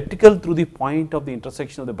 So the vertical through the point of the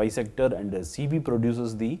intersection of the bisector and CB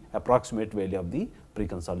produces the approximate value of the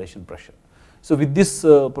pre-consolidation pressure. So with this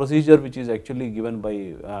procedure, which is actually given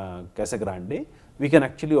by Casagrande, we can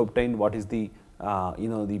actually obtain what is the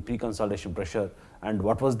the pre-consolidation pressure, and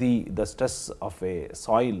what was the stress of a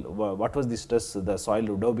soil, what was the stress the soil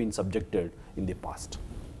would have been subjected in the past.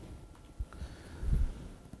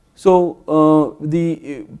 So,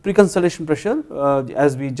 the pre-consolidation pressure,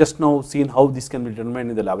 as we just now seen how this can be determined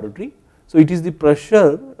in the laboratory. So, it is the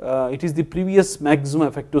pressure, it is the previous maximum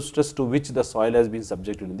effective stress to which the soil has been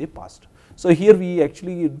subjected in the past. So, here we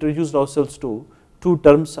actually introduced ourselves to two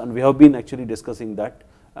terms, and we have been actually discussing that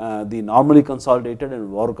the normally consolidated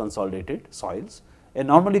and over consolidated soils. A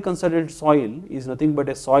normally consolidated soil is nothing but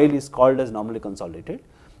a soil is called as normally consolidated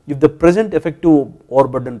if the present effective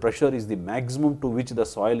overburden pressure is the maximum to which the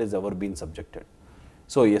soil has ever been subjected.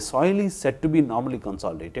 So, a soil is said to be normally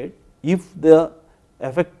consolidated if the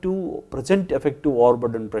present effective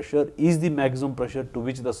overburden pressure is the maximum pressure to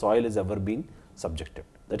which the soil has ever been subjected.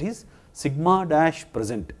 That is, sigma dash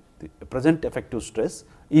present, the present effective stress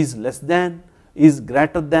is less than, is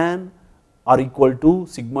greater than or equal to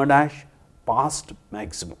sigma dash past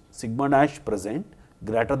maximum, sigma dash present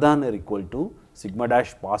greater than or equal to sigma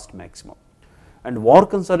dash past maximum. And over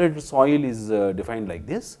consolidated soil is defined like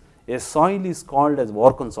this: a soil is called as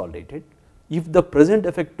over consolidated if the present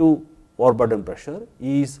effective overburden pressure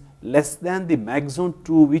is less than the maximum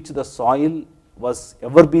to which the soil was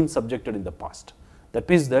ever been subjected in the past. That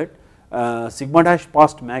means that sigma dash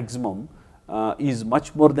past maximum is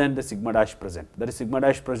much more than the sigma dash present, that is sigma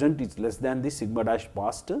dash present is less than the sigma dash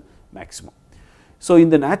past maximum. So, in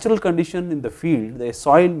the natural condition in the field, the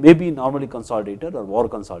soil may be normally consolidated or over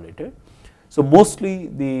consolidated. So, mostly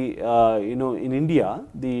the in India,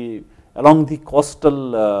 the along the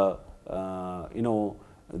coastal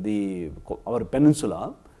our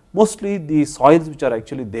peninsula, mostly the soils which are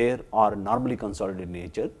actually there are normally consolidated in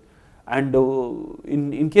nature, and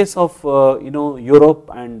in case of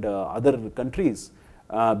Europe and other countries,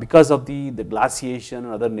 because of the glaciation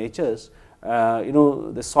and other natures,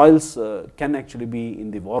 the soils can actually be in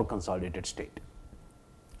the over consolidated state.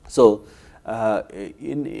 So,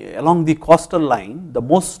 along the coastal line, the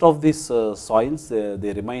most of these soils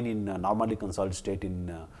they remain in normally consolidated state in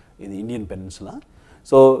the Indian peninsula.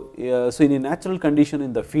 So, in a natural condition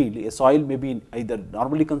in the field, a soil may be either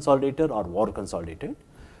normally consolidated or over consolidated.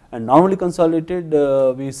 And normally consolidated,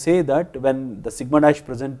 we say that when the sigma dash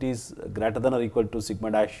present is greater than or equal to sigma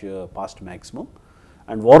dash past maximum,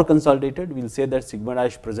 and over consolidated we will say that sigma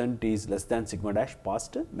dash present is less than sigma dash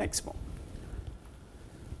past maximum.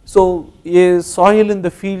 So, a soil in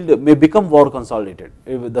the field may become over consolidated.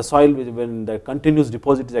 If the soil, when the continuous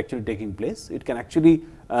deposit is actually taking place, it can actually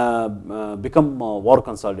become over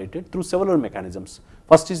consolidated through several mechanisms.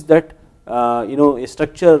 First is that a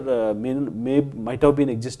structure might have been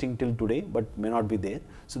existing till today, but may not be there.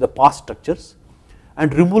 So, the past structures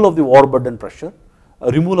and removal of the overburden pressure,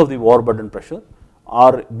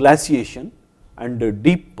 or glaciation and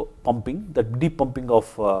deep pumping,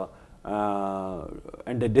 of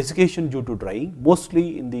and the desiccation due to drying,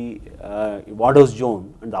 mostly in the Wadhouse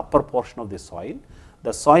zone and the upper portion of the soil.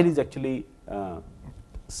 The soil is actually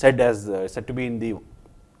said to be in the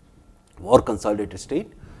over consolidated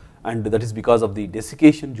state, and that is because of the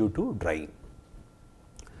desiccation due to drying.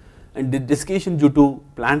 And the desiccation due to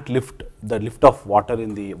plant lift, the lift of water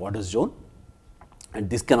in the Wadhouse zone, and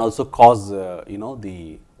this can also cause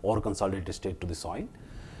the over consolidated state to the soil.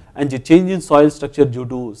 And the change in soil structure due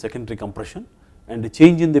to secondary compression, and the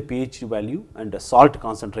change in the pH value and the salt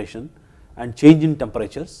concentration, and change in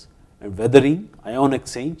temperatures, and weathering, ion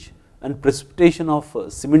exchange, and precipitation of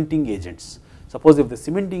cementing agents. Suppose if the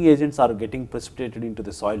cementing agents are getting precipitated into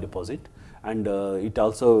the soil deposit, and it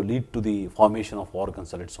also lead to the formation of over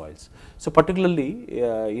consolidated soils. So, particularly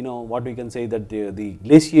what we can say that the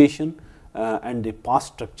glaciation and the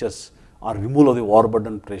past structures or removal of the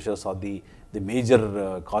overburden pressures are the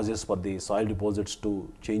major causes for the soil deposits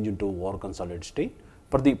to change into over consolidated state,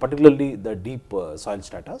 particularly the deep soil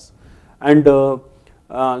stratas. And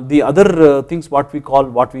the other things what we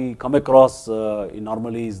come across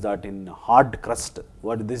normally is that in hard crust,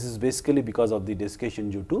 this is basically because of the desiccation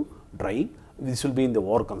due to drying. This will be in the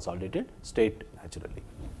over consolidated state naturally.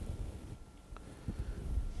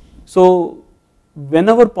 So,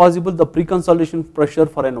 whenever possible, the pre-consolidation pressure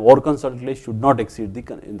for an over consolidated clay should not exceed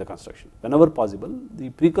in the construction. Whenever possible, the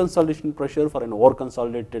pre-consolidation pressure for an over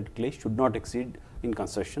consolidated clay should not exceed in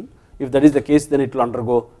construction. If that is the case, then it will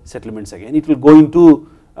undergo settlements again. It will go into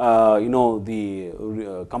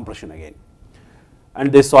the compression again,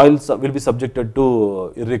 and the soils will be subjected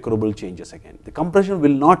to irrecoverable changes again. The compression will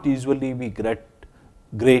not usually be great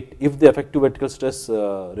if the effective vertical stress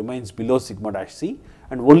remains below sigma dash c,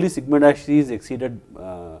 and only sigma dash c is exceeded,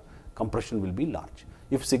 compression will be large.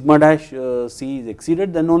 If sigma dash c is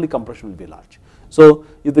exceeded, then only compression will be large. So,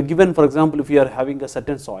 if the given, for example, if you are having a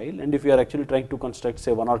certain soil, and if you are actually trying to construct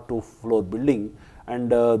say 1 or 2 floor building,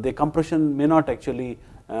 and the compression may not actually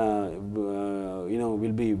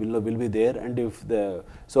will be there, and if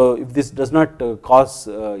this does not cause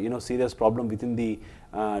serious problem within the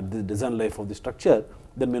design life of the structure,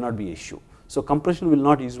 then may not be issue. So compression will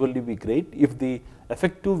not usually be great if the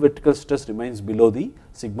effective vertical stress remains below the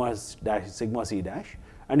sigma c dash,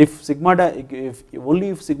 and if only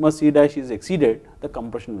if sigma c dash is exceeded, the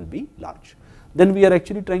compression will be large. Then we are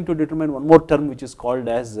actually trying to determine one more term which is called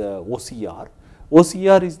as OCR.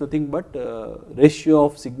 OCR is nothing but ratio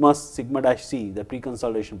of sigma dash c, the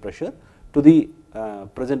pre-consolidation pressure, to the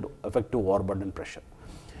present effective overburden pressure.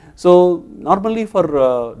 So normally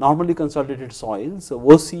for normally consolidated soils,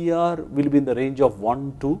 OCR will be in the range of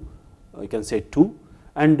 1 to you can say 2,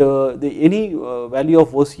 and any value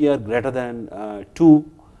of OCR greater than 2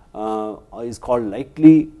 is called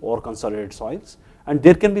likely over consolidated soils, and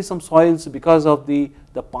there can be some soils because of the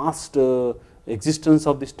past existence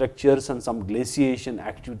of the structures and some glaciation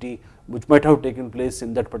activity which might have taken place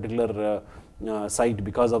in that particular site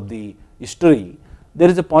because of the history. There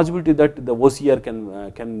is a possibility that the OCR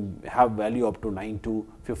can have value up to 9 to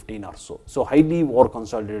 15 or so. So highly over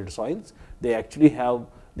consolidated soils, they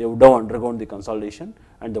would have undergone the consolidation,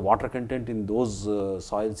 and the water content in those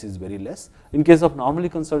soils is very less. In case of normally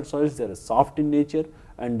consolidated soils, they are soft in nature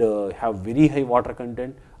and have very high water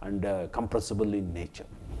content and compressible in nature.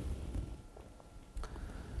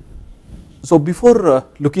 So before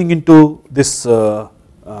looking into this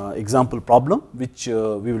example problem which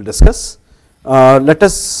we will discuss, let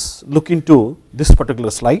us look into this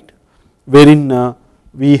particular slide, wherein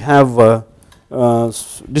we have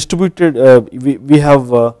distributed, we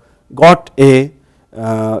have got a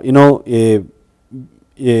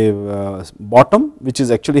bottom which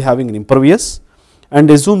is actually having an impervious, and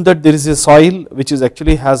assume that there is a soil which is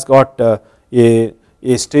actually has got a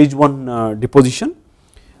stage 1 deposition,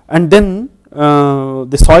 and then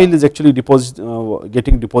the soil is actually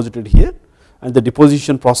getting deposited here, and the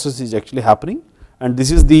deposition process is actually happening, and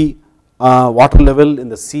this is the water level in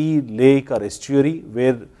the sea, lake or estuary,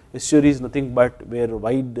 where estuary is nothing but where a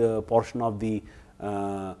wide portion of the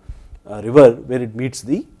river where it meets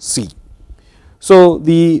the sea. So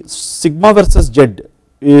the sigma versus Z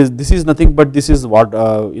is nothing but this is what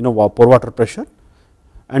pore water pressure,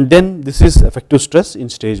 and then this is effective stress in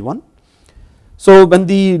stage 1. So when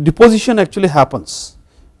the deposition actually happens,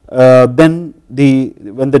 then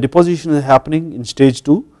when the deposition is happening in stage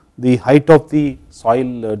 2, the height of the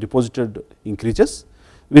soil deposited increases.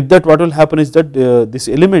 With that, what will happen is that this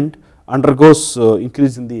element undergoes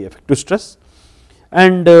increase in the effective stress,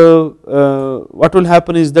 and what will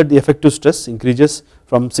happen is that the effective stress increases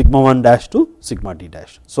from sigma 1 dash to sigma d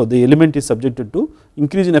dash. So the element is subjected to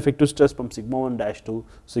increase in effective stress from sigma 1 dash to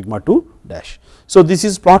sigma 2 dash. So this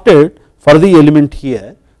is plotted for the element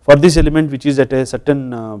here, for this element which is at a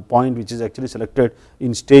certain point which is actually selected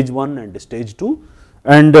in stage 1 and stage 2,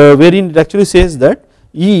 and wherein it actually says that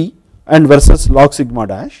E and versus log sigma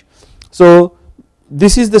dash. So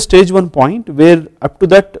this is the stage 1 point where up to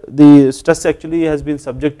that the stress actually has been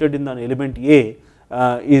subjected in an element A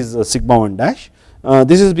is sigma 1 dash.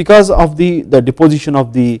 This is because of the deposition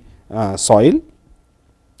of the soil,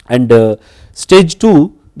 and stage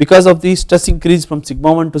 2 because of the stress increase from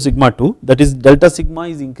sigma 1 to sigma 2, that is delta sigma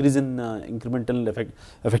is increase in incremental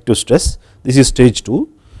effective stress. This is stage 2,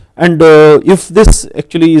 and if this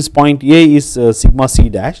actually is point A is sigma c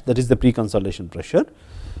dash, that is the pre-consolidation pressure.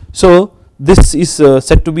 So this is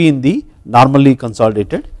said to be in the normally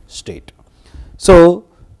consolidated state. So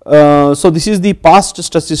this is the past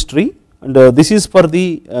stress history, and this is for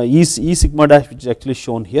the E sigma dash which is actually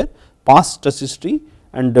shown here, past stress history,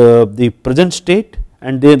 and the present state,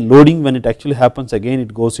 and then loading when it actually happens, again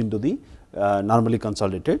it goes into the normally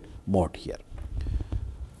consolidated mode here.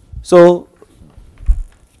 So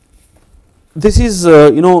this is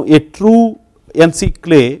a true NC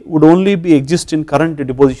clay would only be exist in current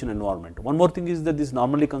deposition environment. One more thing is that these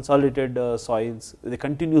normally consolidated soils, the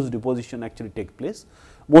continuous deposition actually take place.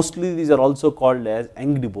 Mostly these are also called as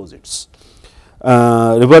Young deposits,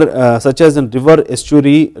 such as in river,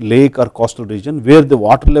 estuary, lake or coastal region, where the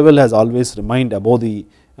water level has always remained above the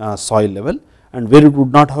soil level, and where it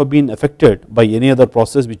would not have been affected by any other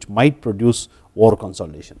process which might produce over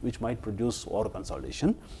consolidation,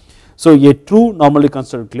 So a true normally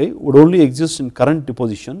consolidated clay would only exist in current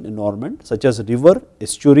deposition environment such as river,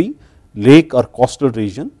 estuary, lake or coastal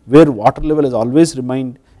region, where water level has always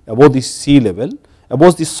remained above the sea level,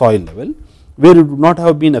 above the soil level, where it would not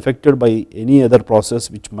have been affected by any other process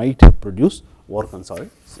which might produce over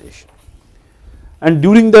consolidation. And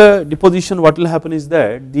during the deposition, what will happen is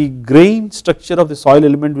that the grain structure of the soil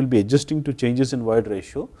element will be adjusting to changes in void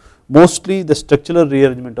ratio. Mostly the structural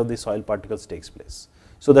rearrangement of the soil particles takes place.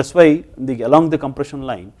 So that is why along the compression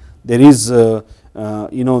line there is the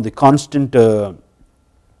constant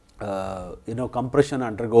compression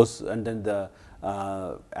undergoes, and then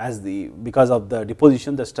because of the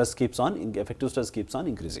deposition the stress keeps on, effective stress keeps on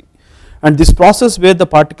increasing. And this process where the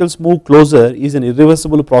particles move closer is an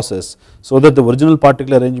irreversible process, so that the original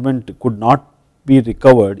particle arrangement could not be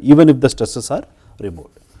recovered even if the stresses are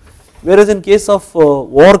removed. Whereas in case of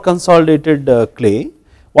over consolidated clay,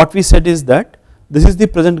 what we said is that this is the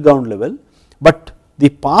present ground level, but the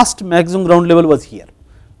past maximum ground level was here.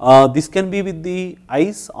 This can be with the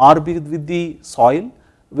ice or be with the soil,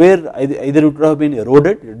 where either it would have been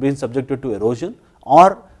eroded, it had been subjected to erosion,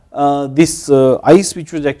 or this ice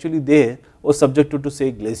which was actually there was subjected to,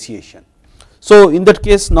 say, glaciation. So in that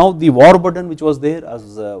case, now the war burden which was there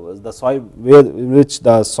as was the soil which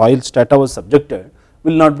the soil strata was subjected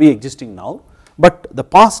will not be existing now, but the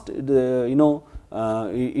past it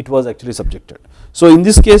was actually subjected. So in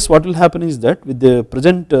this case what will happen is that with the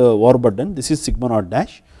present war burden, this is sigma naught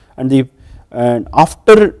dash, and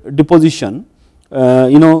after deposition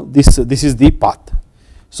this is the path.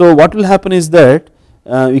 So what will happen is that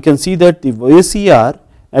we can see that the ACR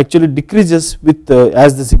actually decreases with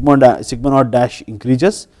as the sigma naught dash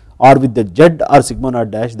increases, or with the Z or sigma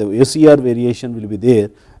naught dash the ACR variation will be there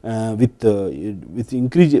which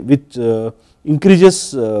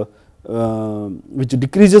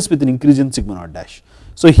decreases with an increase in sigma naught dash.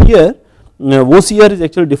 So here OCR is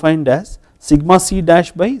actually defined as sigma C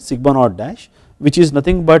dash by sigma naught dash, which is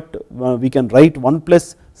nothing but we can write 1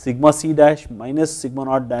 plus sigma C dash minus sigma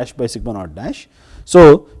naught dash by sigma naught dash.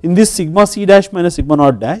 So in this sigma C dash minus sigma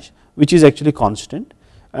naught dash, which is actually constant,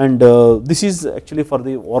 and this is actually for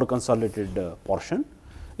the over consolidated portion.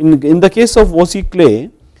 In the case of OC clay,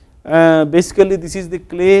 basically this is the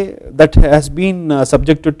clay that has been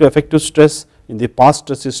subjected to effective stress in the past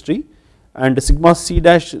stress history, and sigma C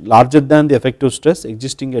dash larger than the effective stress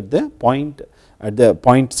existing at the point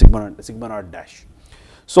sigma naught dash.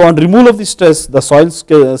 So on removal of the stress, the soil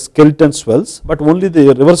skeleton swells, but only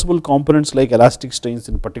the reversible components like elastic strains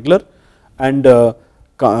in particular and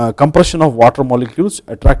compression of water molecules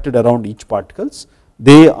attracted around each particles,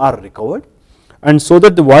 they are recovered, and so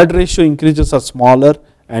that the void ratio increases are smaller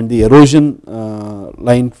and the erosion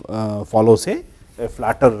line follows a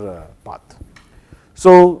flatter path.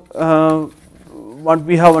 So what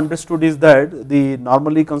we have understood is that the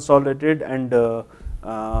normally consolidated and the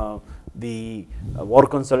over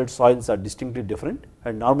consolidated soils are distinctly different,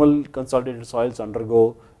 and normal consolidated soils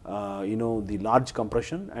undergo the large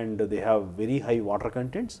compression and they have very high water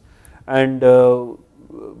contents, and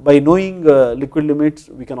by knowing liquid limits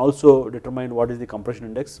we can also determine what is the compression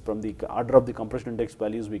index. From the order of the compression index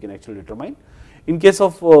values we can actually determine. In case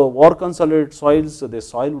of over consolidated soils, the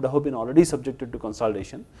soil would have been already subjected to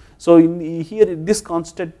consolidation. So here in this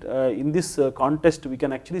context we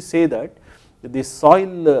can actually say that the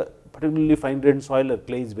soil, particularly fine grained soil or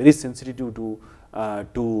clay, is very sensitive to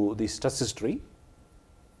the stress history.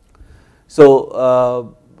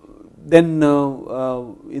 So then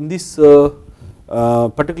in this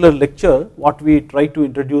particular lecture, what we try to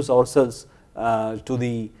introduce ourselves to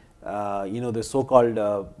the the so called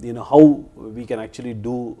how we can actually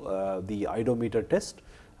do the iodometer test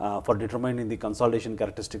for determining the consolidation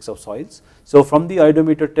characteristics of soils. So from the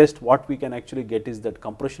iodometer test what we can actually get is that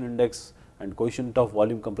compression index and coefficient of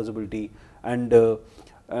volume compressibility, and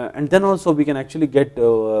then also we can actually get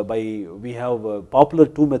we have popular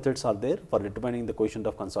two methods are there for determining the coefficient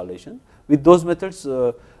of consolidation. With those methods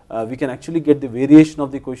we can actually get the variation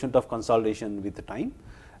of the coefficient of consolidation with time,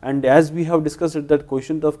 and as we have discussed that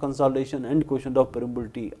coefficient of consolidation and coefficient of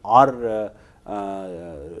permeability are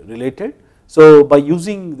related. So by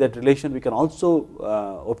using that relation we can also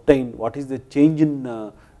obtain what is the change in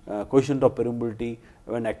coefficient of permeability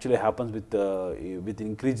when actually happens with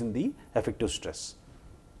increase in the effective stress.